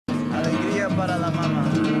para la mama.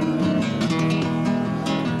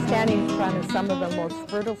 Standing in front of some of the most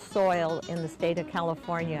fertile soil in the state of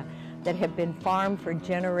California that have been farmed for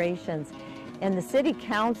generations. And the city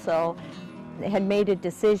council had made a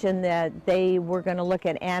decision that they were going to look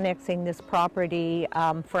at annexing this property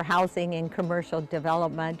for housing and commercial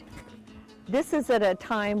development. This is at a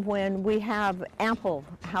time when we have ample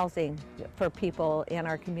housing for people in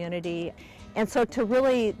our community. And so to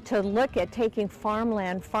look at taking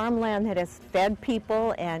farmland that has fed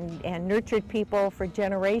people and nurtured people for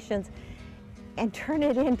generations, and turn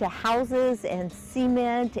it into houses and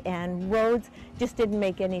cement and roads just didn't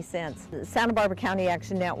make any sense. The Santa Barbara County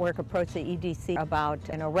Action Network approached the EDC about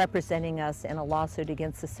representing us in a lawsuit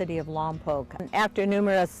against the city of Lompoc. After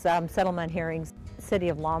numerous settlement hearings, the city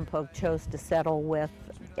of Lompoc chose to settle with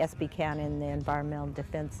SB Cannon, the Environmental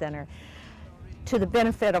Defense Center, to the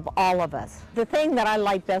benefit of all of us. The thing that I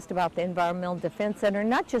like best about the Environmental Defense Center,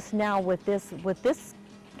 not just now with this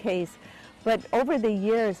case, but over the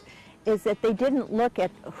years, is that they didn't look at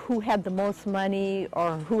who had the most money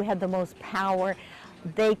or who had the most power.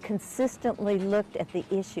 They consistently looked at the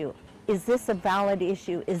issue. Is this a valid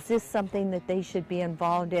issue? Is this something that they should be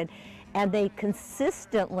involved in? And they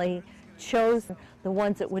consistently chose the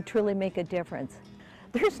ones that would truly make a difference.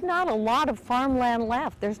 There's not a lot of farmland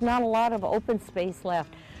left. There's not a lot of open space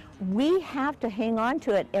left. We have to hang on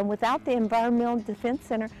to it, and without the Environmental Defense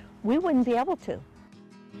Center, we wouldn't be able to.